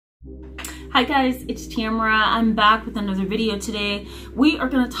Hi guys, it's Tamara. I'm back with another video today. We are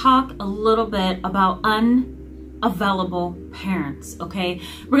going to talk a little bit about unavailable parents, okay?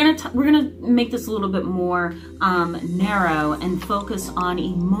 We're gonna make this a little bit more narrow and focus on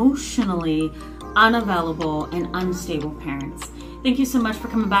emotionally unavailable and unstable parents. Thank you so much for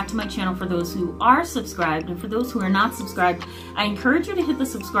coming back to my channel. For those who are subscribed and for those who are not subscribed, I encourage you to hit the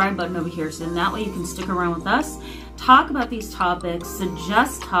subscribe button over here so that way you can stick around with us, talk about these topics,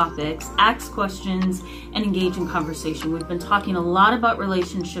 suggest topics, ask questions, and engage in conversation. We've been talking a lot about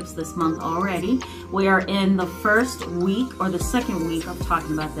relationships this month already. We are in the first week or the second week of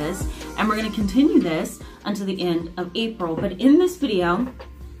talking about this, and we're going to continue this until the end of April. But in this video,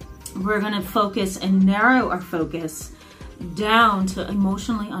 we're going to focus and narrow our focus down to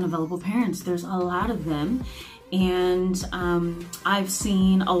emotionally unavailable parents. There's a lot of them, and I've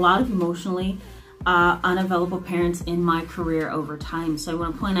seen a lot of emotionally unavailable parents in my career over time. So I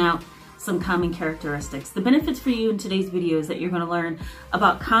want to point out some common characteristics. The benefits for you in today's video is that you're going to learn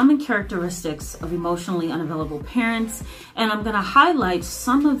about common characteristics of emotionally unavailable parents, and I'm going to highlight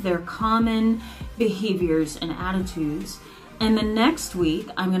some of their common behaviors and attitudes. And the next week,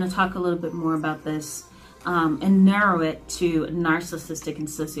 I'm going to talk a little bit more about this and narrow it to narcissistic and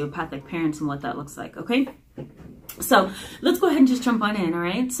sociopathic parents and what that looks like, okay? So let's go ahead and just jump on in, all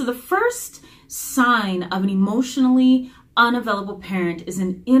right? So the first sign of an emotionally unavailable parent is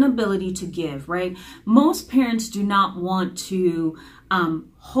an inability to give, right? Most parents do not want to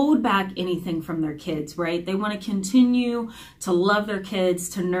hold back anything from their kids, right? They want to continue to love their kids,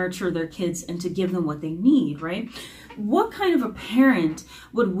 to nurture their kids, and to give them what they need, right? What kind of a parent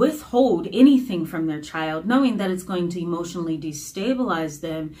would withhold anything from their child, knowing that it's going to emotionally destabilize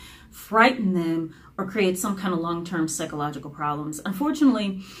them, frighten them, or create some kind of long-term psychological problems?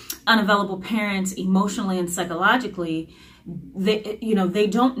 Unfortunately, unavailable parents, emotionally and psychologically, they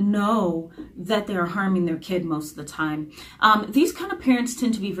don't know that they are harming their kid most of the time. These kind of parents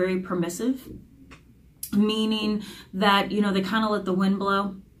tend to be very permissive, meaning that, they kind of let the wind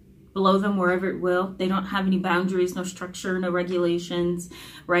blow them wherever it will. They don't have any boundaries, no structure, no regulations,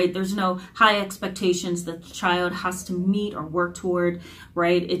 right? There's no high expectations that the child has to meet or work toward,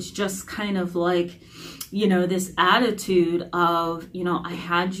 right? It's just kind of like, this attitude of, I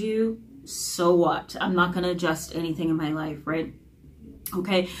had you, so what? I'm not going to adjust anything in my life, right?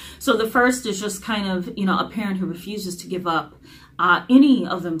 Okay, so the first is just kind of, a parent who refuses to give up any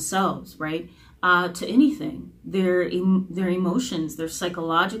of themselves, right? To anything, their emotions, their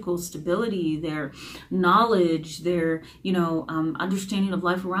psychological stability, their knowledge, their, understanding of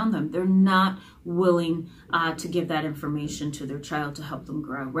life around them. They're not willing to give that information to their child to help them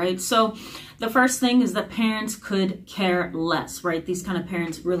grow, right? So the first thing is that parents could care less, right? These kind of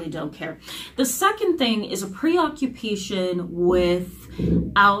parents really don't care. The second thing is a preoccupation with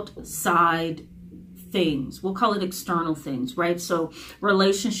outside things. We'll call it external things, right? So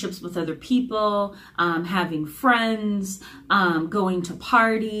relationships with other people, having friends, going to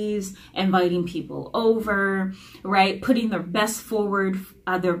parties, inviting people over, right? Putting their best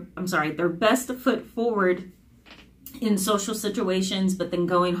their best foot forward in social situations, but then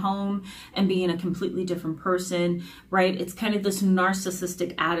going home and being a completely different person, right? It's kind of this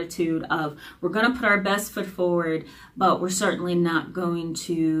narcissistic attitude of, we're going to put our best foot forward, but we're certainly not going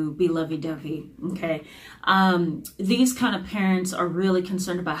to be lovey-dovey, okay? These kind of parents are really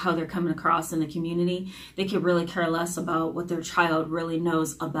concerned about how they're coming across in the community. They could really care less about what their child really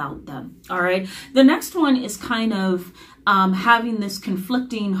knows about them, all right? The next one is kind of having this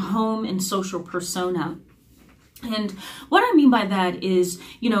conflicting home and social persona. And what I mean by that is,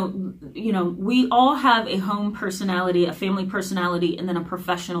 we all have a home personality, a family personality, and then a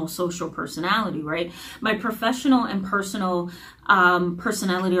professional social personality, right? My professional and personal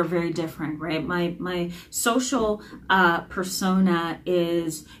personality are very different, right? My social persona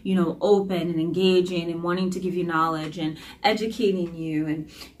is, open and engaging and wanting to give you knowledge and educating you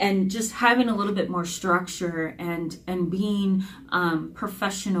and just having a little bit more structure and being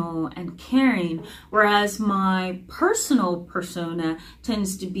professional and caring, whereas my personal persona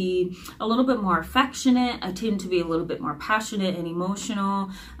tends to be a little bit more affectionate. I tend to be a little bit more passionate and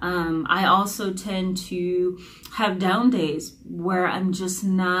emotional. I also tend to have down days where I'm just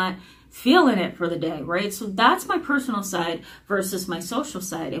not feeling it for the day, right? So that's my personal side versus my social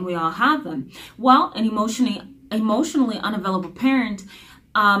side, and we all have them. Well, an emotionally unavailable parent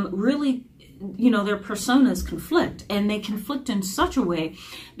really, their personas conflict, and they conflict in such a way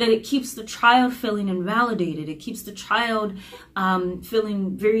that it keeps the child feeling invalidated. It keeps the child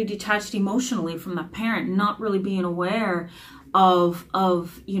feeling very detached emotionally from the parent, not really being aware of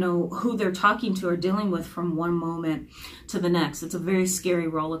who they're talking to or dealing with from one moment to the next. It's a very scary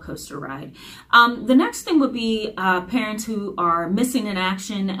roller coaster ride. The next thing would be parents who are missing in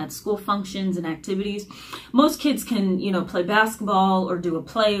action at school functions and activities. Most kids can, play basketball or do a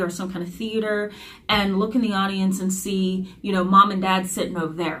play or some kind of theater and look in the audience and see, mom and dad sitting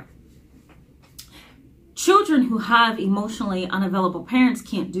over there. Children who have emotionally unavailable parents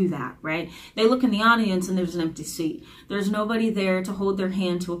can't do that, right? They look in the audience and there's an empty seat. There's nobody there to hold their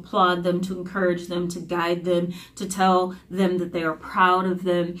hand, to applaud them, to encourage them, to guide them, to tell them that they are proud of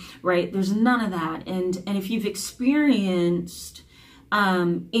them, right? There's none of that. And if you've experienced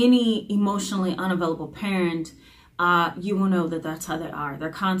any emotionally unavailable parent, you will know that that's how they are.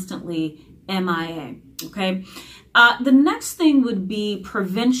 They're constantly MIA, okay? The next thing would be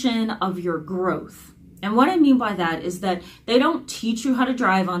prevention of your growth. And what I mean by that is that they don't teach you how to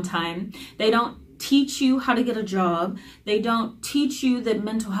drive on time. They don't teach you how to get a job. They don't teach you that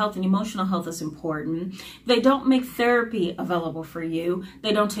mental health and emotional health is important. They don't make therapy available for you.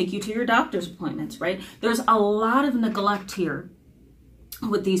 They don't take you to your doctor's appointments, right? There's a lot of neglect here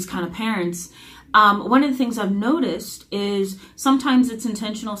with these kind of parents. One of the things I've noticed is sometimes it's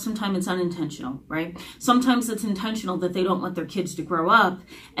intentional, sometimes it's unintentional, right? Sometimes it's intentional that they don't let their kids to grow up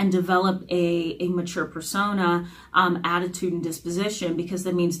and develop a mature persona, attitude and disposition, because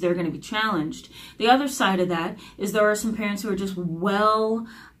that means they're going to be challenged. The other side of that is there are some parents who are just they're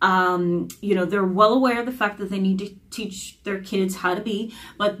well aware of the fact that they need to teach their kids how to be,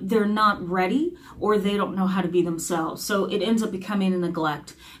 but they're not ready or they don't know how to be themselves. So it ends up becoming a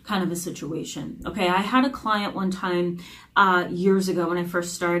neglect kind of a situation. Okay, I had a client one time years ago when I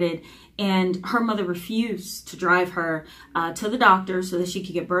first started, and her mother refused to drive her to the doctor so that she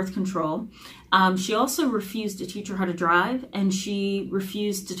could get birth control. She also refused to teach her how to drive, and she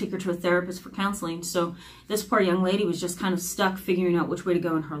refused to take her to a therapist for counseling. So this poor young lady was just kind of stuck figuring out which way to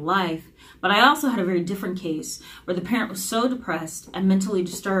go in her life. But I also had a very different case where the parent was so depressed and mentally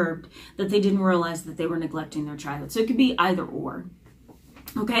disturbed that they didn't realize that they were neglecting their child. So it could be either or.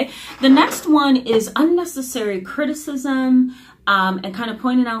 Okay, the next one is unnecessary criticism and kind of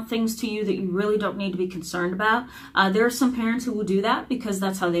pointing out things to you that you really don't need to be concerned about. There are some parents who will do that because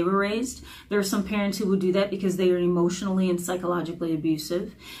that's how they were raised. There are some parents who will do that because they are emotionally and psychologically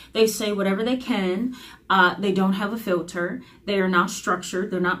abusive. They say whatever they can. They don't have a filter. They are not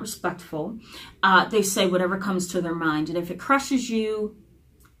structured. They're not respectful. They say whatever comes to their mind. And if it crushes you,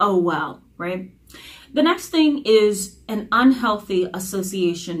 oh well, right? The next thing is an unhealthy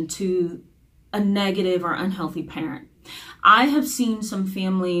association to a negative or unhealthy parent. I have seen some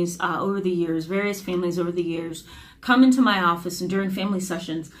families over the years, various families over the years, come into my office, and during family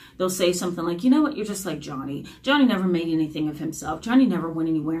sessions, they'll say something like, you know what, you're just like Johnny. Johnny never made anything of himself. Johnny never went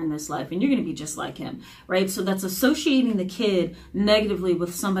anywhere in this life, and you're going to be just like him, right? So that's associating the kid negatively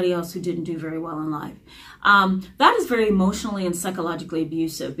with somebody else who didn't do very well in life. That is very emotionally and psychologically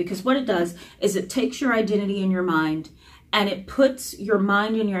abusive, because what it does is it takes your identity in your mind and it puts your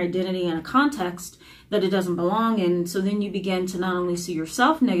mind and your identity in a context that it doesn't belong in. So then you begin to not only see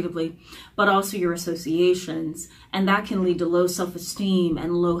yourself negatively, but also your associations. And that can lead to low self-esteem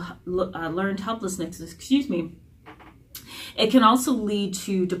and learned helplessness, It can also lead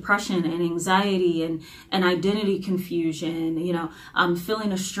to depression and anxiety and identity confusion,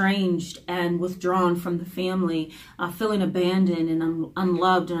 feeling estranged and withdrawn from the family, feeling abandoned and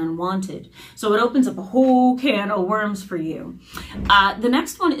unloved and unwanted. So it opens up a whole can of worms for you. The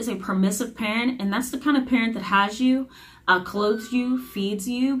next one is a permissive parent, and that's the kind of parent that has you, clothes you, feeds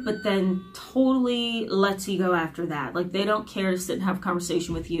you, but then totally lets you go after that. Like, they don't care to sit and have a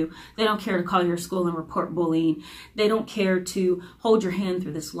conversation with you. They don't care to call your school and report bullying. They don't care to hold your hand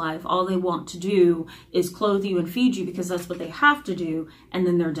through this life. All they want to do is clothe you and feed you because that's what they have to do, and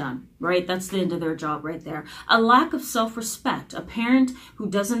then they're done, right? That's the end of their job right there. A lack of self-respect. A parent who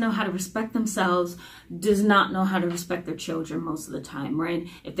doesn't know how to respect themselves does not know how to respect their children most of the time, right?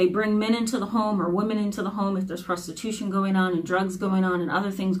 If they bring men into the home or women into the home, if there's prostitution going on and drugs going on and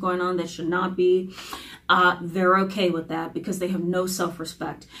other things going on that should not be, they're okay with that because they have no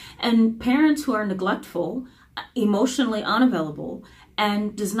self-respect. And parents who are neglectful, emotionally unavailable,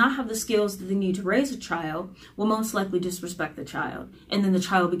 and does not have the skills that they need to raise a child will most likely disrespect the child. And then the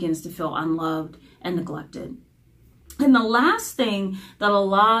child begins to feel unloved and neglected. And the last thing that a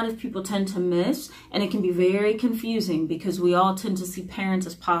lot of people tend to miss, and it can be very confusing because we all tend to see parents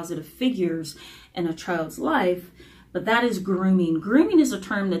as positive figures in a child's life, but that is grooming. Grooming is a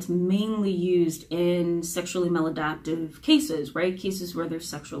term that's mainly used in sexually maladaptive cases, right? Cases where there's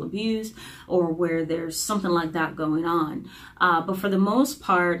sexual abuse or where there's something like that going on. But for the most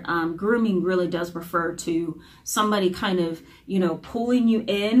part, grooming really does refer to somebody kind of, you know, pulling you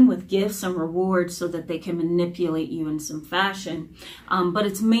in with gifts and rewards so that they can manipulate you in some fashion. But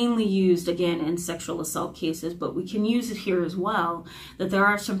it's mainly used, again, in sexual assault cases, but we can use it here as well, that there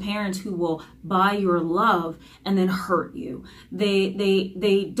are some parents who will buy your love and then hurt you.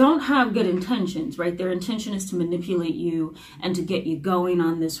 They don't have good intentions, right? Their intention is to manipulate you and to get you going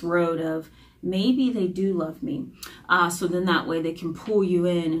on this road of, maybe they do love me. So then that way they can pull you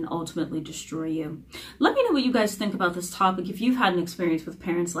in and ultimately destroy you. Let me know what you guys think about this topic. If you've had an experience with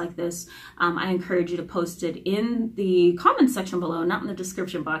parents like this, I encourage you to post it in the comment section below, not in the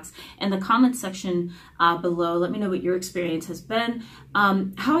description box, in the comment section below. Let me know what your experience has been.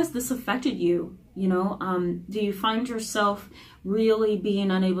 How has this affected you? You know, do you find yourself really being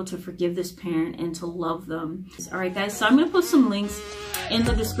unable to forgive this parent and to love them? All right, guys, so I'm going to post some links in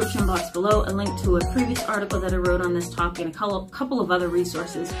the description box below, a link to a previous article that I wrote on this topic and a couple of other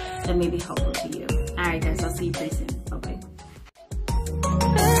resources that may be helpful to you. All right, guys, I'll see you pretty soon.